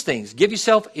on these things. Give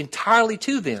yourself entirely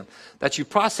to them, that your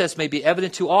process may be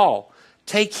evident to all.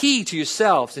 Take heed to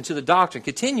yourselves and to the doctrine.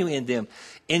 Continue in them.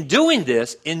 In doing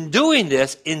this,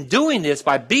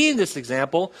 by being this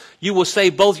example, you will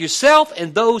save both yourself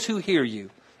and those who hear you,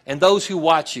 and those who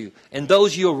watch you, and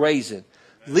those you are raising.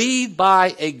 Lead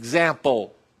by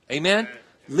example. Amen?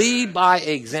 Lead by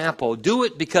example. Do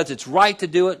it because it's right to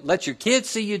do it. Let your kids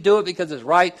see you do it because it's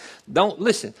right. Don't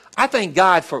listen. I thank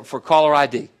God for caller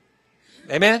ID.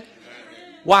 Amen?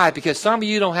 Why? Because some of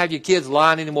you don't have your kids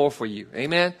lying anymore for you.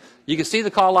 Amen? You can see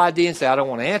the call ID and say, I don't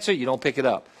want to answer. You don't pick it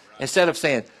up. Instead of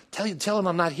saying, tell them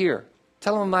I'm not here.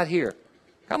 Tell them I'm not here.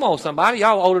 Come on, somebody.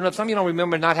 Y'all old enough. Some of you don't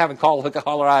remember not having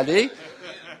caller ID.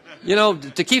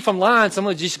 To keep from lying,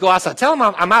 someone just go outside. Tell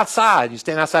them I'm outside. You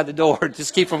stand outside the door.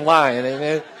 Just keep from lying.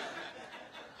 Amen.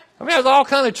 There's all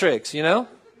kind of tricks, I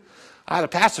had a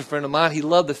pastor friend of mine. He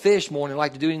loved the fish more than he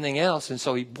liked to do anything else. And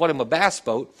so he bought him a bass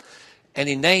boat, and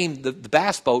he named the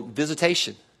bass boat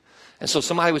Visitation. And so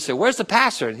somebody would say, where's the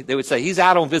pastor? And they would say, he's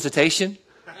out on visitation.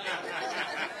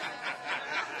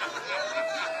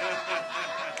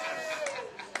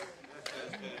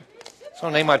 So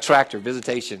I named my tractor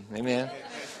Visitation. Amen.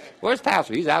 Where's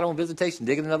pastor? He's out on visitation,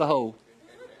 digging another hole.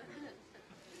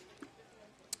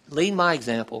 Lead my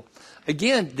example.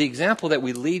 Again, the example that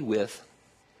we lead with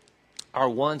are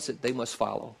ones that they must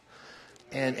follow.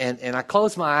 And I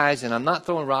close my eyes, and I'm not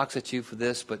throwing rocks at you for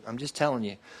this, but I'm just telling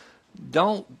you,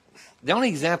 the only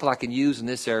example I can use in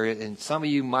this area, and some of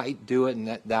you might do it,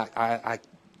 and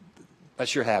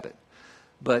that's your habit.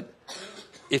 But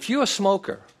if you're a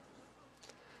smoker,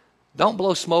 don't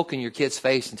blow smoke in your kid's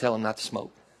face and tell them not to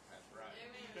smoke.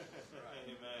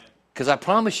 Because I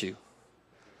promise you,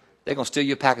 they're going to steal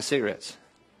you a pack of cigarettes.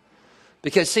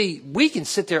 Because, see, we can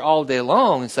sit there all day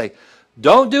long and say,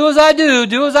 don't do as I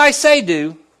do as I say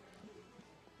do.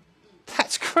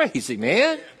 That's crazy,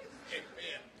 man.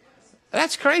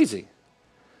 That's crazy.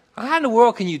 How in the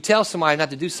world can you tell somebody not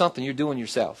to do something you're doing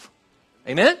yourself?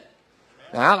 Amen?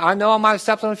 Now, I know I might have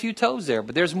stepped on a few toes there,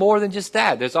 but there's more than just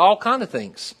that. There's all kinds of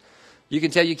things. You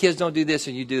can tell your kids don't do this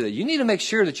and you do that. You need to make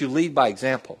sure that you lead by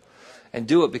example and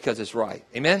do it because it's right.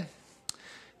 Amen?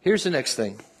 Here's the next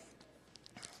thing.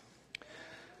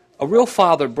 A real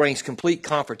father brings complete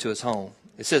comfort to his home.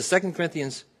 It says 2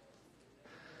 Corinthians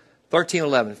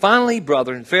 13:11. Finally,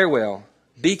 brethren, farewell.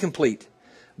 Be complete.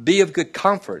 Be of good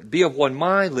comfort. Be of one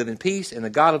mind. Live in peace. And the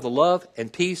God of the love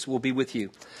and peace will be with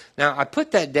you. Now, I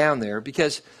put that down there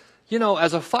because,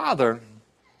 as a father,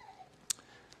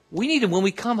 when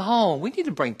we come home, we need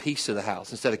to bring peace to the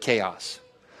house instead of chaos.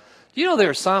 There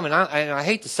are some, and I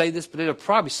hate to say this, but there are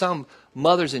probably some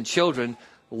mothers and children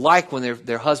like when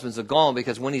their husbands are gone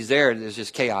because when he's there, it's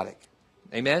just chaotic.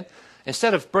 Amen?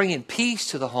 Instead of bringing peace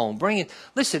to the home,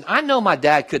 listen, I know my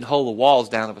dad couldn't hold the walls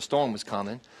down if a storm was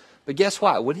coming. But guess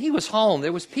what? When he was home,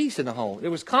 there was peace in the home.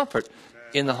 There was comfort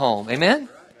in the home. Amen?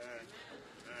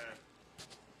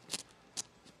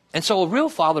 And so a real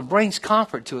father brings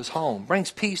comfort to his home, brings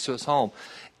peace to his home.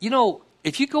 You know,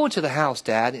 if you go into the house,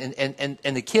 Dad,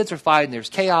 and the kids are fighting, there's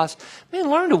chaos, man,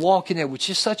 learn to walk in there with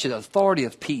just such an authority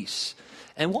of peace.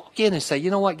 And walk in and say, you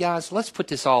know what, guys, let's put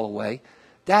this all away.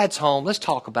 Dad's home. Let's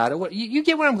talk about it. You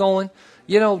get where I'm going?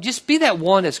 You know, just be that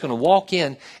one that's going to walk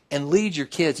in and lead your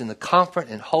kids in the comfort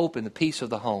and hope and the peace of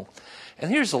the home.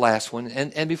 And here's the last one.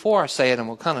 And before I say it, I'm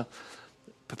going to kind of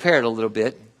prepare it a little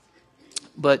bit.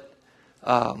 But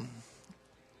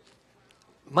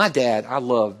my dad, I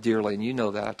love dearly, and you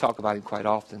know that. I talk about him quite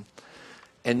often.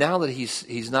 And now that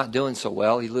he's not doing so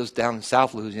well, he lives down in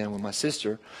South Louisiana with my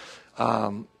sister.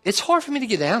 It's hard for me to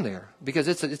get down there because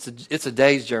it's a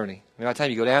day's journey. I mean, by the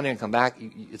time you go down there and come back,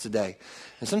 it's a day.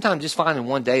 And sometimes just finding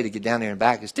one day to get down there and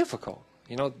back is difficult.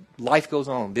 You know, life goes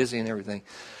on, busy and everything.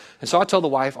 And so I told the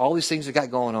wife all these things I got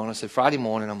going on. I said, Friday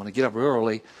morning, I'm going to get up real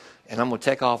early, and I'm going to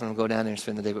take off and I'm going to go down there and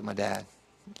spend the day with my dad.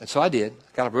 And so I did.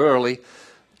 I got up real early,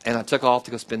 and I took off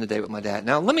to go spend the day with my dad.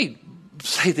 Now, let me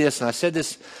say this, and I said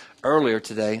this earlier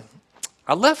today.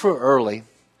 I left real early.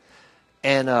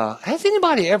 And has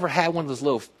anybody ever had one of those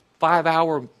little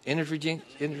 5-hour energy drinks?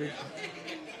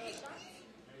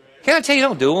 Can I tell you,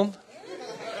 don't do them?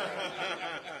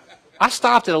 I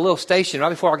stopped at a little station right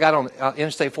before I got on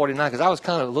Interstate 49 because I was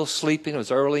kind of a little sleepy. It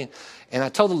was early. And I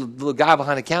told the little guy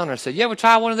behind the counter, I said, you ever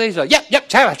try one of these? Yep,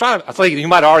 try it. I think you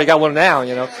might have already got one now,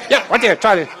 you know. Yep, right there,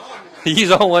 try it.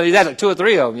 He's on one. He's had like 2 or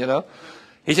 3 of them, you know.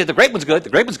 He said, the grape one's good, the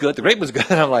grape one's good, the grape one's good.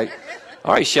 And I'm like,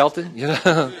 all right, Shelton, you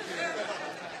know.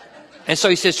 And so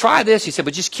he says, try this. He said,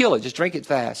 but just kill it. Just drink it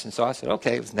fast. And so I said,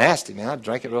 okay. It was nasty, man. I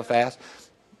drank it real fast.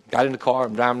 Got in the car.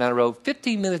 I'm driving down the road.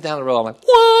 15 minutes down the road, I'm like,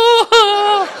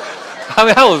 whoa! I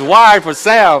mean, I was wired for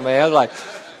sound, man. I was like,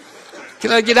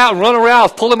 can I get out and run around? I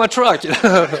was pulling my truck. You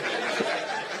know?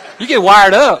 You get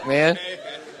wired up, man.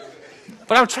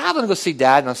 But I'm traveling to go see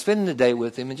Dad, and I'm spending the day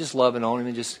with him and just loving on him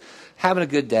and just having a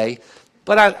good day.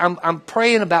 But I'm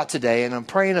praying about today, and I'm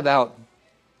praying about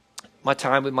my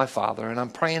time with my father, and I'm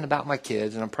praying about my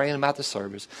kids, and I'm praying about the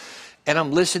service, and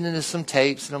I'm listening to some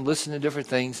tapes, and I'm listening to different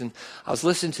things, and I was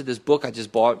listening to this book I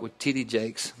just bought with T.D.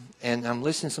 Jakes, and I'm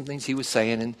listening to some things he was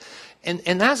saying,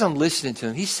 and as I'm listening to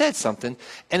him, he said something,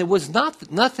 and it was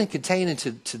nothing containing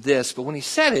to this, but when he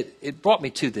said it, it brought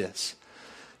me to this.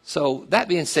 So that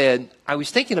being said, I was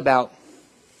thinking about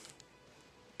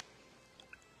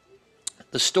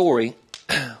the story,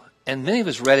 and many of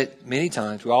us read it many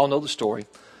times. We all know the story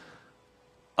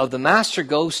of the master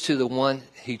goes to the one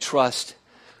he trusts,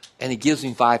 and he gives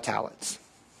him 5 talents.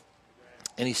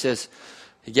 And he says,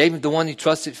 he gave him the one he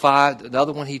trusted 5, the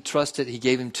other one he trusted, he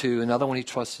gave him 2, another one he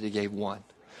trusted, he gave 1.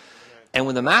 And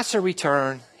when the master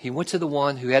returned, he went to the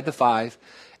one who had the 5,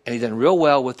 and he done real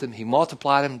well with him. He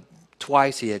multiplied him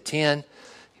twice. He had 10.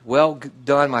 Well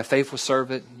done, my faithful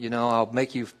servant. You know, I'll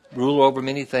make you ruler over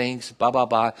many things, blah, blah,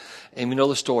 blah. And we know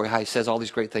the story, how he says all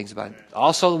these great things about it.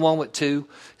 Also, the one with 2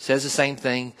 says the same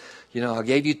thing. You know, I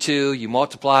gave you 2. You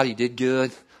multiplied. You did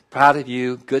good. Proud of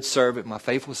you. Good servant, my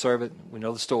faithful servant. We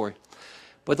know the story.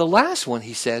 But the last one,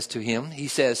 he says to him, he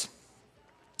says,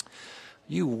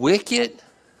 you wicked,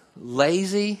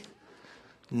 lazy,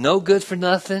 no good for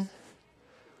nothing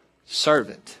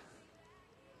servant.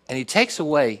 And he takes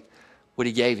away what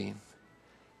he gave him.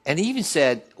 And he even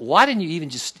said, why didn't you even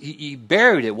just, he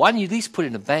buried it. Why didn't you at least put it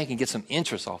in the bank and get some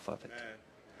interest off of it?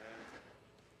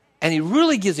 And he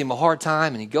really gives him a hard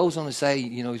time, and he goes on to say,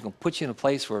 you know, he's going to put you in a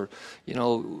place where, you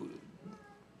know,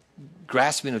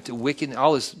 grasping of wicked,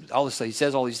 all this, he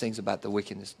says all these things about the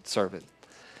wickedness servant.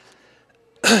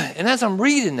 And as I'm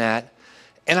reading that,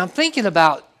 and I'm thinking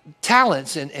about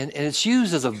talents, and it's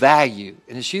used as a value,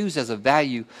 and it's used as a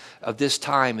value of this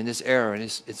time and this era, and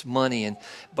it's money.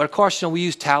 But of course, you know, we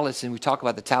use talents, and we talk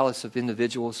about the talents of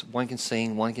individuals. One can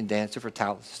sing, one can dance, different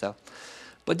talents and stuff.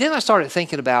 But then I started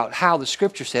thinking about how the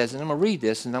scripture says, and I'm going to read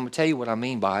this, and I'm going to tell you what I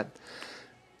mean by it.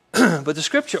 But the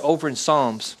scripture over in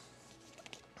Psalms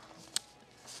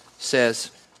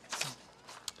says,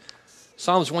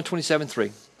 Psalms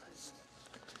 127:3,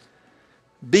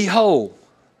 behold,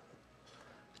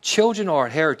 children are a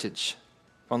heritage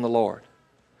from the Lord.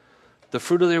 The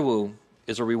fruit of their womb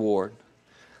is a reward.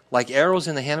 Like arrows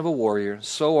in the hand of a warrior,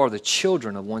 so are the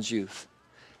children of one's youth.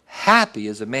 Happy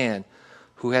is a man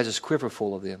who has his quiver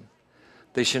full of them.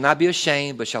 They shall not be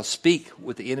ashamed, but shall speak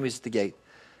with the enemies at the gate.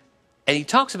 And he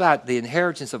talks about the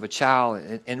inheritance of a child,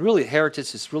 and really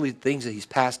inheritance is really things that he's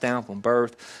passed down from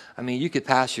birth. I mean, you could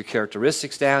pass your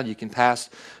characteristics down. You can pass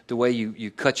the way you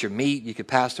cut your meat. You could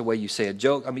pass the way you say a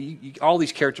joke. I mean, all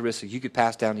these characteristics you could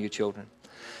pass down to your children.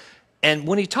 And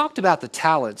when he talked about the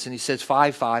talents, and he says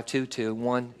 5, 5, 2, 2,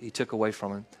 1 he took away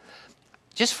from him.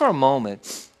 Just for a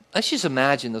moment, let's just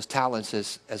imagine those talents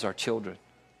as our children,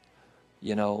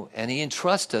 you know, and he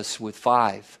entrusts us with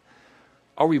 5.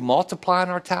 Are we multiplying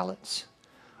our talents?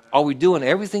 Are we doing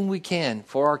everything we can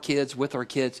for our kids, with our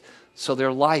kids, so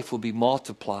their life will be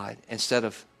multiplied instead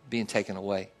of being taken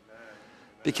away?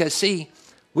 Because, see,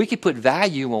 we could put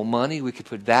value on money, we could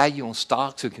put value on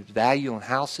stocks, we could put value on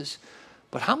houses,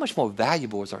 but how much more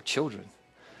valuable is our children?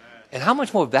 And how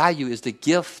much more value is the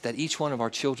gift that each one of our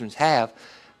children have?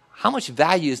 How much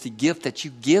value is the gift that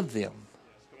you give them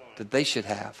that they should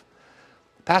have?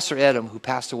 Pastor Edom, who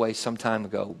passed away some time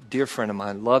ago, dear friend of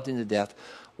mine, loved him to death.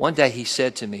 One day he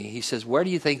said to me, he says, what do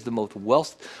you think the most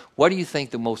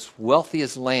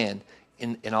wealthiest land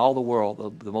in all the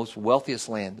world, the most wealthiest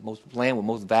land, the most land with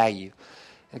most value?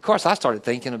 And of course I started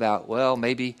thinking about, well,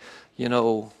 maybe, you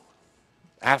know,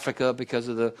 Africa because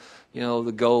of the, you know,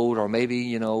 the gold, or maybe,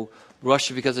 you know,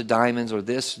 Russia because of diamonds, or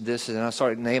this, and I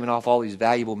started naming off all these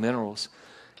valuable minerals.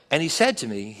 And he said to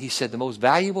me, he said, the most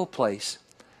valuable place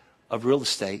of real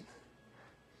estate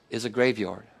is a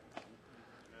graveyard.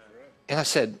 And I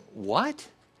said, what?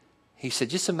 He said,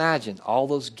 just imagine all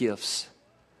those gifts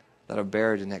that are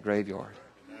buried in that graveyard.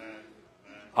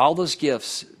 All those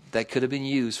gifts that could have been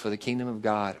used for the kingdom of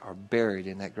God are buried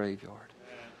in that graveyard.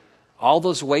 All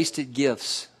those wasted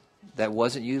gifts that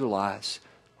wasn't utilized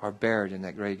are buried in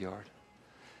that graveyard.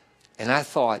 And I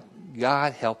thought,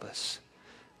 God, help us.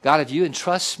 God, if you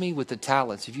entrust me with the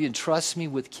talents, if you entrust me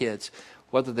with kids,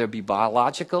 whether they be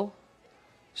biological,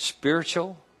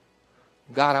 spiritual,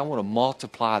 God, I want to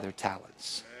multiply their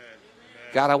talents.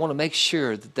 God, I want to make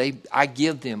sure that I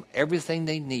give them everything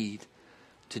they need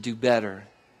to do better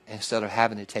instead of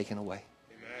having it taken away.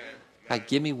 God,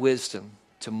 give me wisdom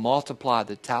to multiply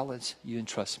the talents you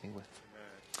entrust me with.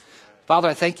 Father,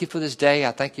 I thank you for this day.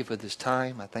 I thank you for this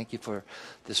time. I thank you for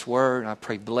this word. I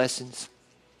pray blessings.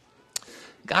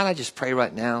 God, I just pray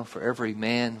right now for every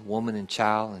man, woman, and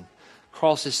child and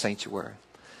across this sanctuary.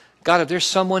 God, if there's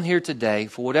someone here today,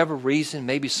 for whatever reason,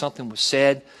 maybe something was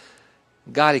said,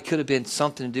 God, it could have been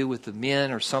something to do with the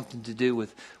men or something to do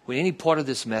with any part of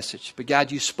this message. But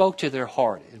God, you spoke to their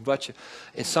heart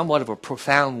in somewhat of a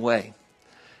profound way.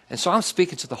 And so I'm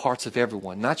speaking to the hearts of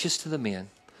everyone, not just to the men.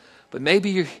 But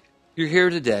maybe you're here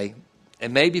today,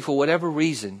 and maybe for whatever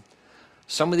reason,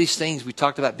 some of these things we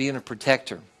talked about being a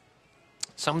protector,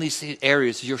 some of these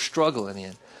areas you're struggling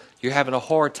in, you're having a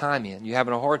hard time in. You're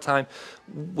having a hard time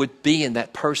with being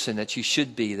that person that you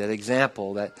should be, that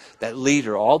example, that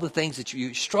leader, all the things that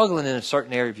you're struggling in a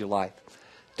certain area of your life.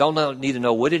 Don't need to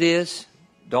know what it is.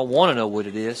 Don't want to know what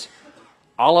it is.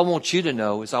 All I want you to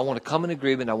know is I want to come in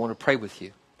agreement. I want to pray with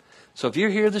you. So if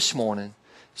you're here this morning,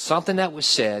 something that was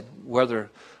said, whether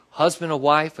husband or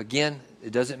wife, again,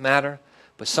 it doesn't matter,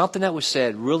 but something that was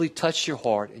said really touched your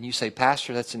heart, and you say,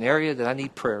 Pastor, that's an area that I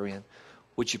need prayer in.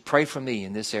 Would you pray for me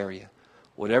in this area?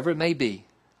 Whatever it may be,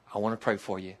 I want to pray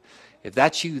for you. If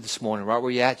that's you this morning, right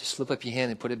where you're at, just slip up your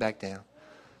hand and put it back down.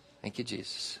 Thank you,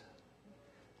 Jesus.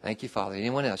 Thank you, Father.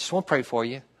 Anyone else? Just want to pray for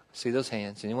you. See those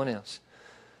hands. Anyone else?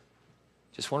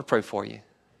 Just want to pray for you.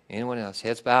 Anyone else?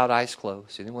 Heads bowed, eyes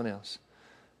closed. Anyone else?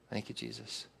 Thank you,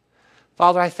 Jesus.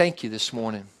 Father, I thank you this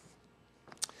morning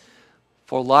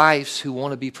for lives who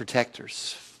want to be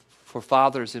protectors, for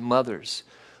fathers and mothers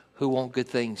who want good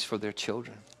things for their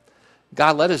children.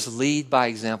 God, let us lead by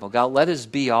example. God, let us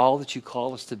be all that you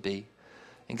call us to be.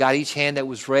 And God, each hand that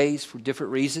was raised for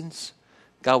different reasons,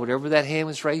 God, whatever that hand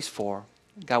was raised for,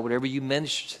 God, whatever you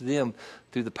minister to them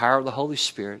through the power of the Holy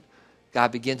Spirit,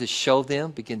 God, begin to show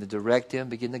them, begin to direct them,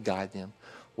 begin to guide them.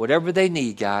 Whatever they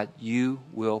need, God, you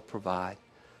will provide.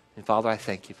 And Father, I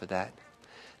thank you for that.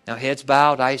 Now, heads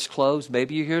bowed, eyes closed.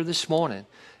 Maybe you're here this morning,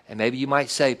 and maybe you might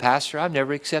say, Pastor, I've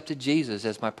never accepted Jesus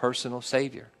as my personal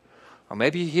Savior. Or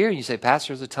maybe you're here and you say,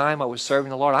 Pastor, there's a time I was serving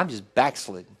the Lord, I'm just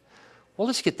backslidden. Well,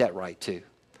 let's get that right too.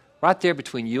 Right there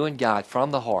between you and God,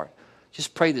 from the heart.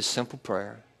 Just pray this simple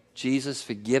prayer. Jesus,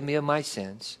 forgive me of my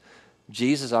sins.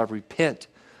 Jesus, I repent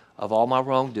of all my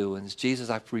wrongdoings.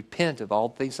 Jesus, I repent of all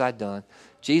the things I've done.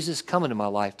 Jesus, come into my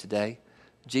life today.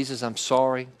 Jesus, I'm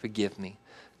sorry. Forgive me.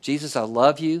 Jesus, I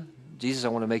love you. Jesus, I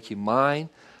want to make you mine.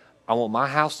 I want my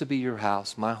house to be your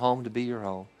house, my home to be your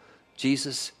home.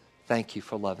 Jesus, thank you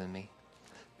for loving me.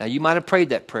 Now, you might have prayed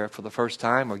that prayer for the first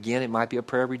time, or again, it might be a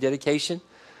prayer of rededication.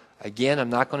 Again, I'm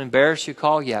not going to embarrass you,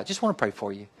 call you out. Just want to pray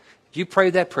for you. If you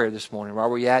prayed that prayer this morning, right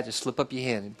where you're at, just slip up your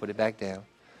hand and put it back down.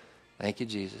 Thank you,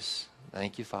 Jesus.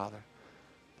 Thank you, Father.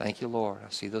 Thank you, Lord. I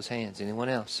see those hands. Anyone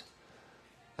else?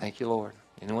 Thank you, Lord.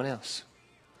 Anyone else?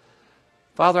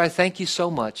 Father, I thank you so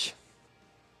much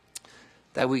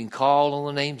that we can call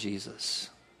on the name Jesus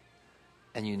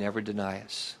and you never deny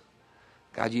us.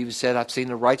 God, you even said, I've seen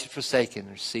the righteous forsaken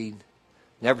or seed,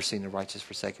 never seen the righteous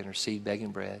forsaken or seed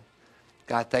begging bread.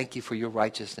 God, thank you for your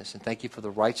righteousness, and thank you for the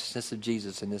righteousness of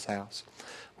Jesus in this house.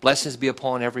 Blessings be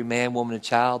upon every man, woman, and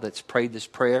child that's prayed this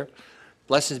prayer.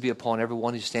 Blessings be upon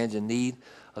everyone who stands in need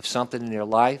of something in their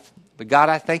life. But God,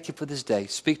 I thank you for this day.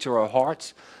 Speak to our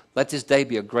hearts. Let this day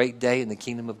be a great day in the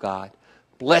kingdom of God.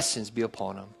 Blessings be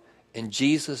upon them. In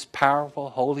Jesus' powerful,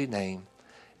 holy name,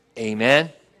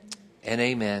 amen and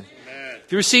amen.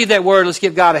 If you receive that word, let's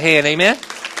give God a hand. Amen.